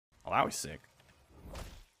Oh, that was sick.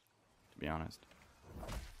 To be honest.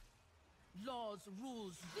 Laws,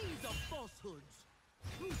 rules, these are falsehoods.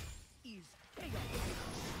 Truth is chaos.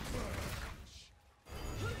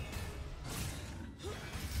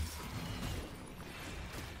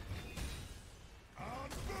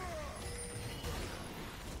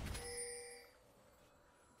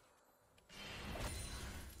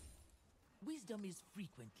 Wisdom is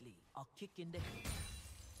frequently a kick in the head.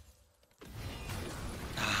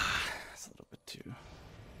 That's a little bit too.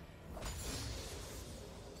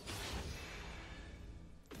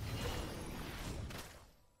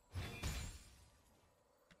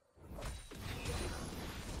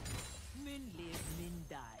 Men live, men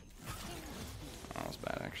die. Oh, that was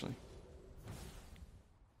bad actually.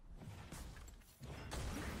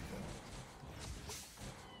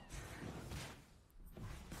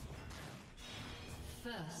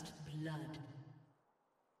 First blood.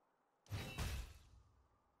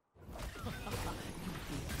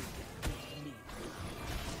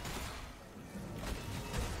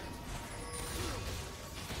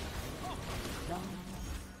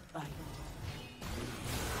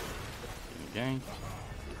 Gang.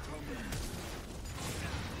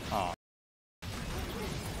 Oh.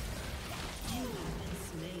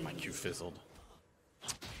 My Q fizzled.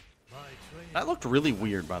 That looked really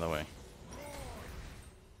weird, by the way.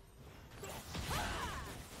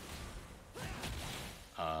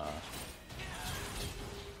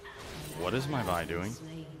 What is my Vi doing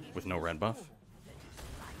with no red buff?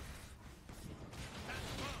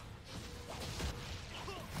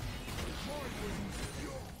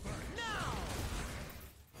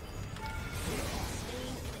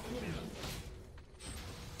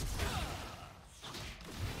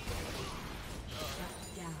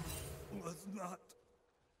 Was not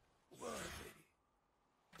worthy.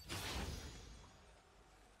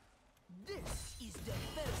 This is the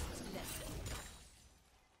first lesson.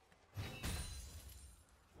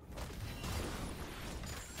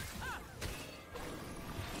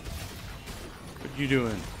 What you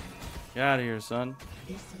doing? Get out of here, son.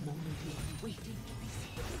 This moment is waiting to be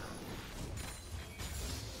seen.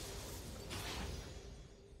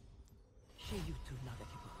 Share you two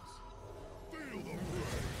Nagakiboros. Feel the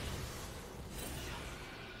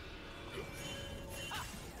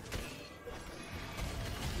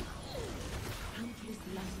Countless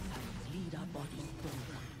lifetimes lead our bodies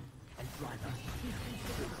forward and drive us to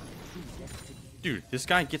true destiny. Dude, this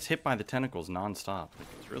guy gets hit by the tentacles non-stop. Like,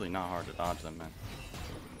 it's really not hard to dodge them, man.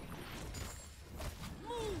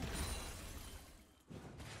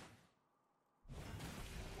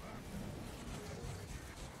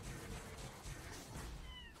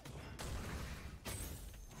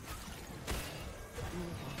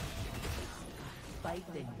 Fight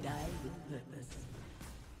and die with purpose.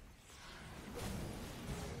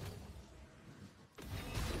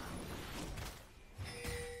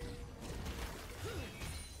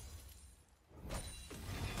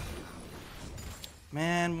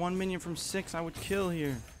 Man, 1 minion from 6 I would kill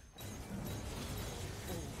here.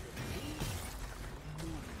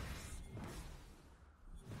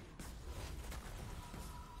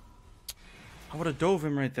 I would have dove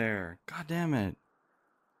him right there. God damn it.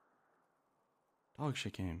 Dog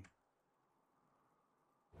shit game.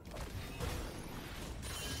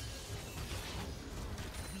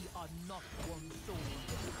 We are not one soul.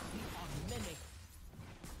 We are many.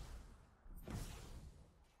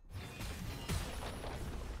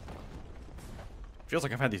 Feels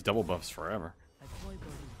like I've had these double buffs forever. A toy body.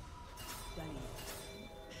 Dying.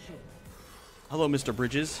 Shit. Hello, Mr.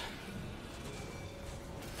 Bridges.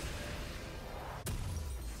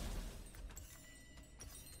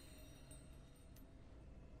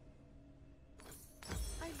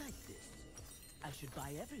 I like this. I should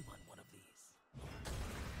buy everyone one of these.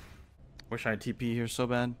 Wish I had TP here so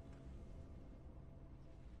bad.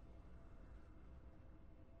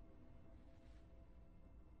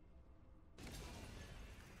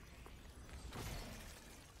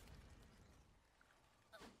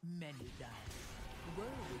 Many die. The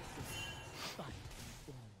world is just fight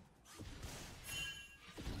and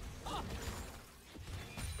fall.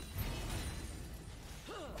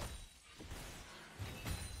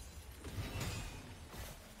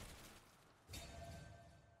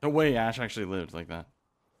 No way Ash actually lived like that.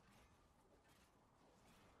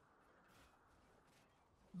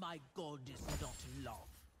 My god is not love.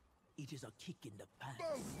 It is a kick in the pants.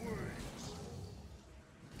 both ways.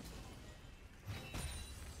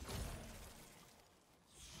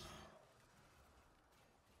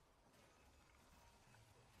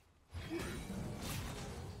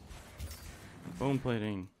 Bone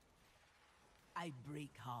plating. I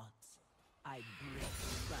break hearts. I break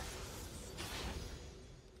trust.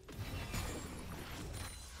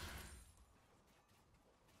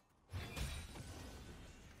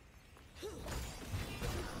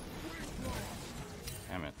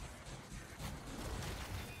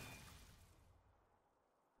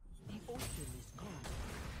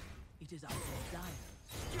 It is our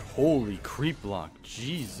desire. Holy creep block.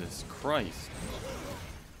 Jesus Christ.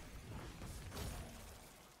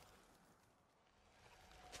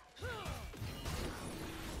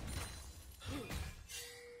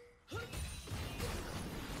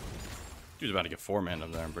 Dude's about to get 4 mana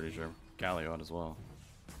up there, I'm pretty sure. Galio out as well.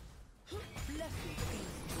 Blessed be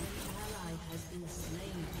An ally has been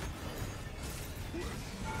slain.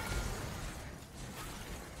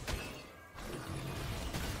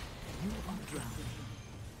 you are drowning.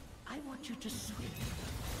 I want you to swim.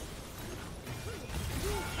 You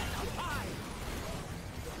cannot hide.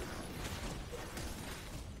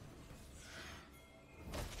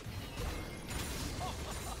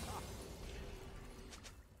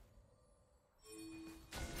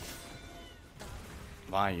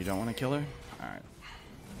 Why, you don't want to kill her? Alright.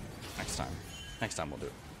 Next time. Next time we'll do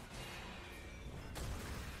it.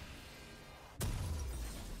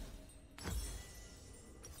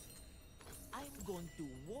 I'm going to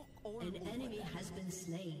walk all An over enemy them. has been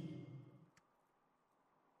slain.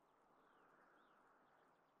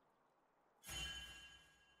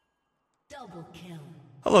 Double kill.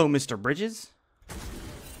 Hello, Mr. Bridges.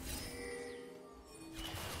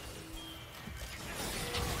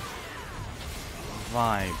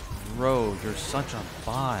 Vibe, bro, you're such a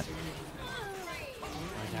bot.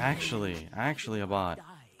 Like, actually a bot. Die.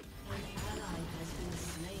 An ally has been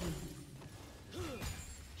slain.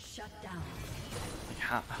 Shut down. Like,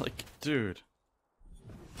 how, like, dude.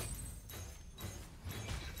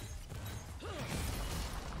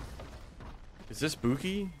 Is this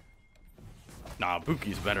Buki? Nah,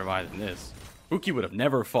 Buki's a better Vi than this. Buki would have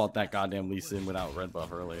never fought that goddamn Lee Sin without red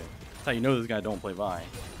buff earlier. That's how you know this guy don't play Vi.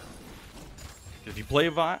 If you play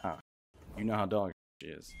Vi, you know how dog she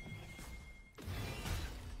is.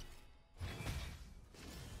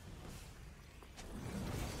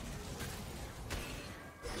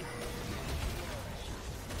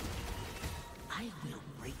 I will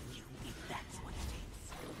break you if that's what it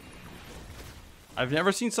takes. I've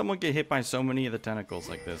never seen someone get hit by so many of the tentacles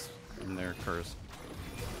like this in their curse.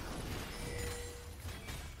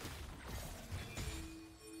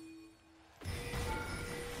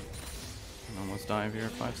 Almost dive here,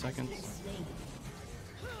 5 seconds. Slain.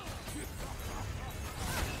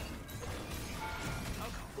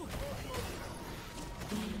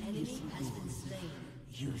 An enemy has been slain.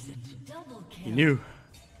 Use it. Double kill.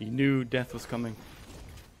 He knew death was coming.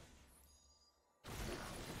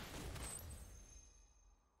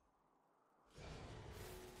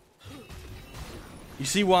 You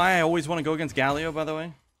see why I always want to go against Galio, by the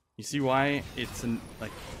way? You see why it's a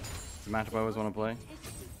matchup I always want to play?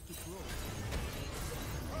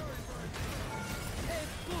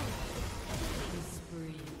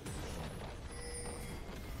 Spree.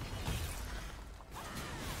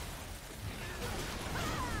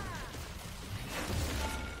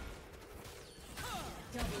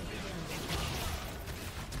 Double kill.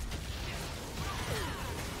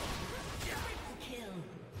 Kill.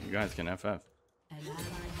 You guys can FF. An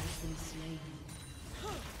ally has been slain.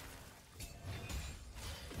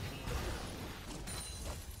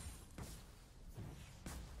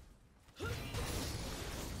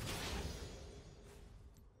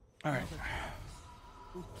 Alright.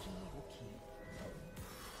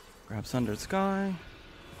 Grab Sundered Sky.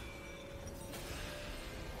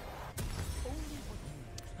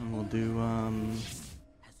 And we'll do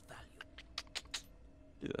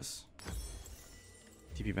this.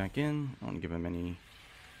 TP back in. I don't want to give him any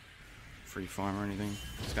free farm or anything.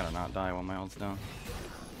 Just gotta not die while my ult's down.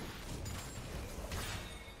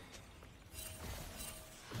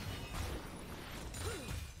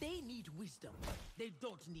 They need wisdom. They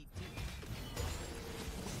don't need teeth.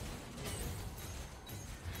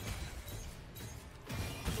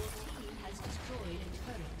 Your team has destroyed a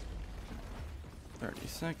turret. 30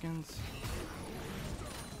 seconds.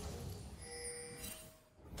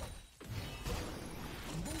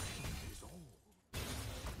 Motion is all.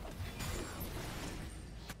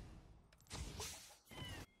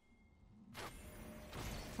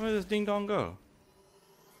 Where did this ding dong go?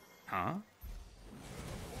 Huh?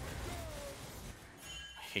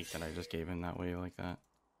 I hate that I just gave him that wave like that.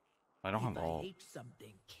 I don't have If I all. hate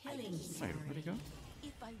something, Killing Wait, spree. where'd he go?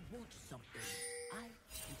 if I want something, I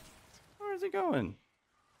hate it. Where is he going?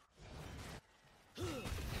 Your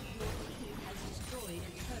team has destroyed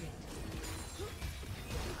a turret.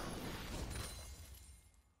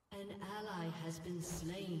 An ally has been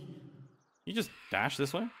slain. You just dash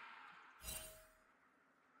this way?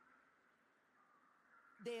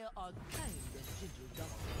 There are kind and gentle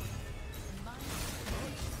dogs. My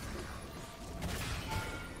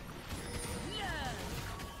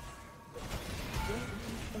There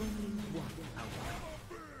is only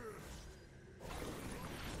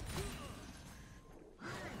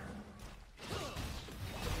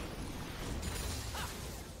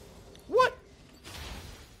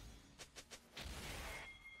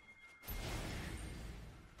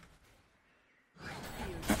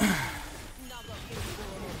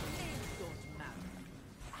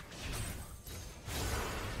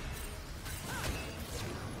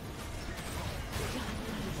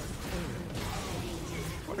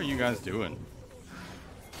are you guys doing?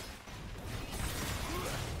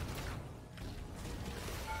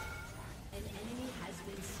 An enemy has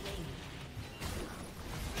been slain.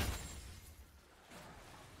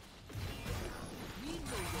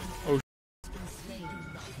 Oh, Been slain.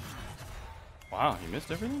 wow, he missed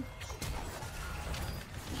everything?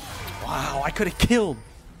 Wow, I could have killed.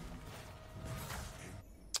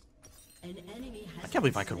 An enemy has I can't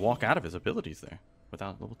believe I could walk out of his abilities there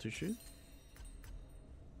without level 2 shoot.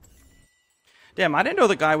 Damn, I didn't know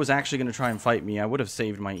the guy was actually going to try and fight me. I would have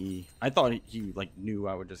saved my E. I thought he like knew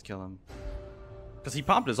I would just kill him. Because he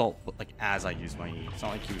popped his ult like as I used my E. It's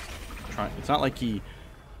not like he was trying. It's not like he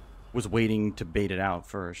was waiting to bait it out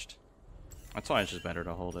first. That's why it's just better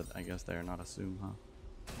to hold it, I guess, there, not assume, huh?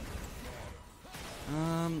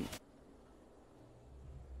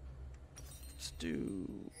 Let's do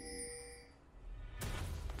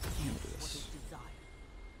this.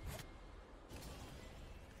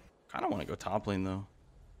 Kind of want to go top lane though.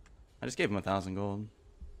 I just gave him 1,000 gold.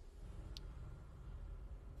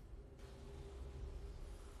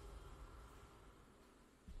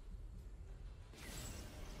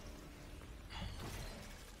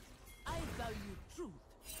 I value truth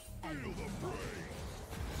and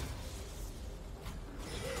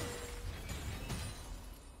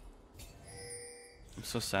I'm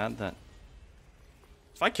so sad that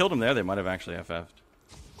if I killed him there, they might have actually FF'd.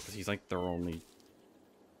 Because he's like their only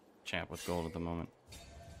champ with gold at the moment.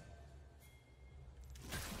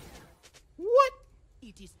 What?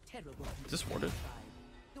 it is terrible. Is this warded?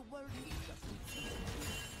 The world needs us.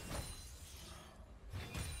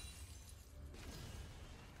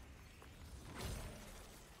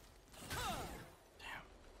 Damn.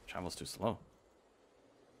 Travel's too slow.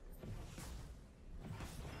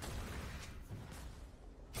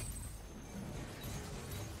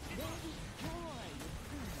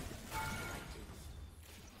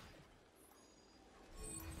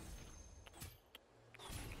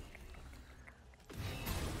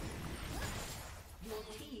 Your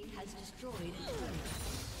team has destroyed a turret.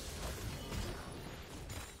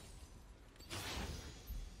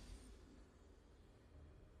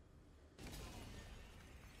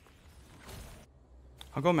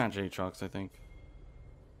 I'll go match Aatrox, I think.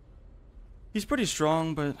 He's pretty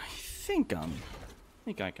strong, but I think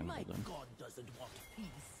I can My hold him. God doesn't want peace.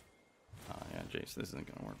 Yeah, Jace, this isn't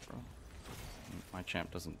gonna work, bro. My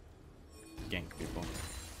champ doesn't gank people.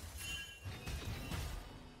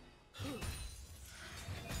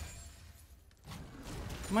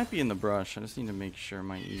 It might be in the brush. I just need to make sure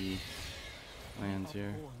my E lands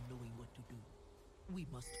here. All knowing what to do. We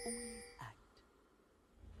must only act.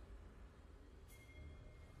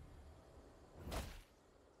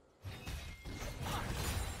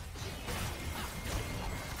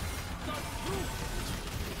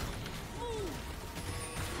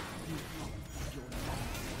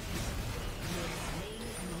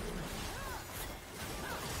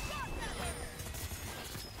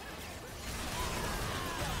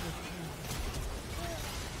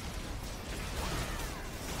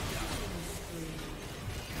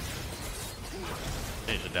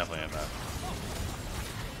 They should definitely have that.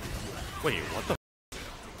 Wait, what the?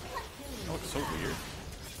 That looks so weird.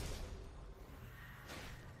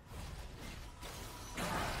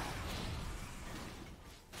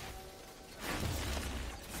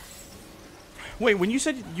 Wait, when you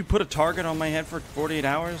said you put a target on my head for 48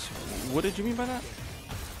 hours, what did you mean by that?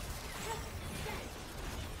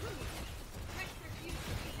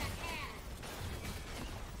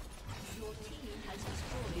 Your team has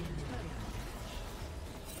destroyed a turret.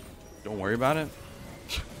 Don't worry about it.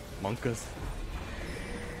 Monkas.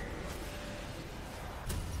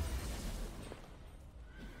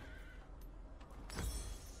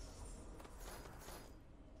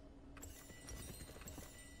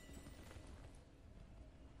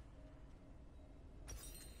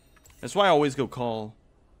 That's why I always go call.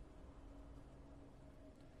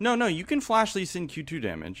 No, you can flash Lee Sin Q2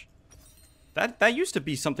 damage. That used to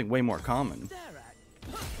be something way more common.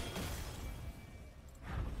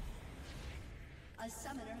 A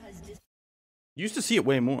summoner has Used to see it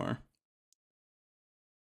way more.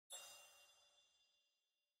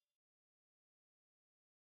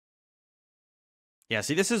 Yeah,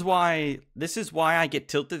 see, this is why I get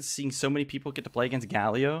tilted seeing so many people get to play against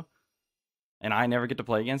Galio, and I never get to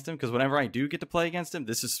play against him, because whenever I do get to play against him,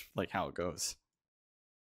 this is like how it goes.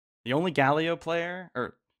 The only Galio player,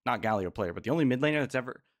 or not Galio player, but the only mid laner that's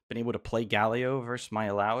ever been able to play Galio versus my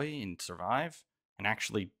Illaoi and survive and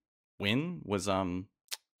actually win was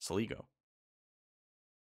Saligo.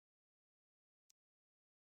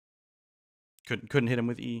 Couldn't hit him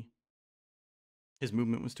with E. His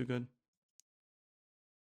movement was too good.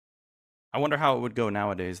 I wonder how it would go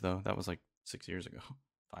nowadays, though. That was like 6 years ago,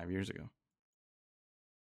 5 years ago.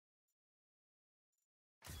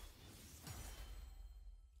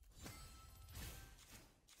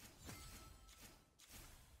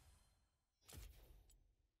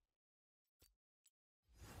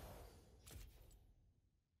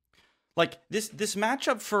 Like this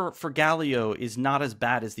matchup for Galio is not as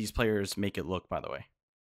bad as these players make it look, by the way.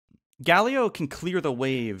 Galio can clear the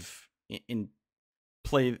wave in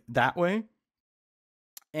play that way.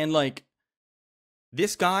 And like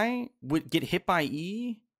this guy would get hit by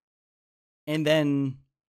E and then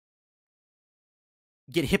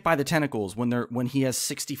get hit by the tentacles when he has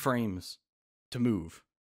 60 frames to move.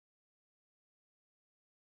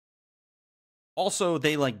 Also,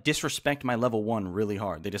 they like disrespect my level 1 really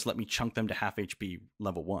hard. They just let me chunk them to half HP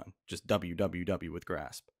level 1. Just W with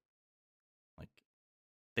grasp. Like,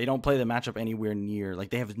 they don't play the matchup anywhere near. Like,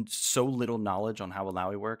 they have so little knowledge on how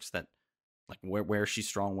Illaoi works that, like, where she's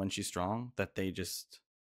strong, when she's strong, that they just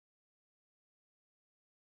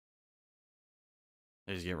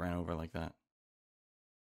get ran over like that.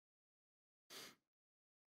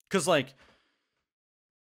 Because, like,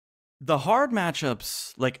 the hard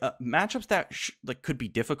matchups, like matchups that like could be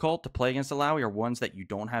difficult to play against Illaoi, are ones that you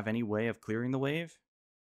don't have any way of clearing the wave.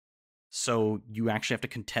 So you actually have to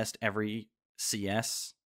contest every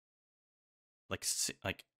CS, like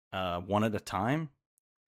one at a time.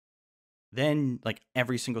 Then like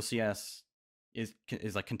every single CS is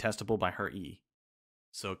like contestable by her E,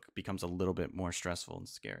 so it becomes a little bit more stressful and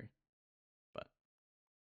scary. But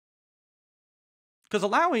because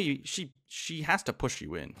Illaoi, she has to push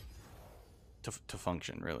you in to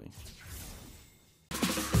function, really.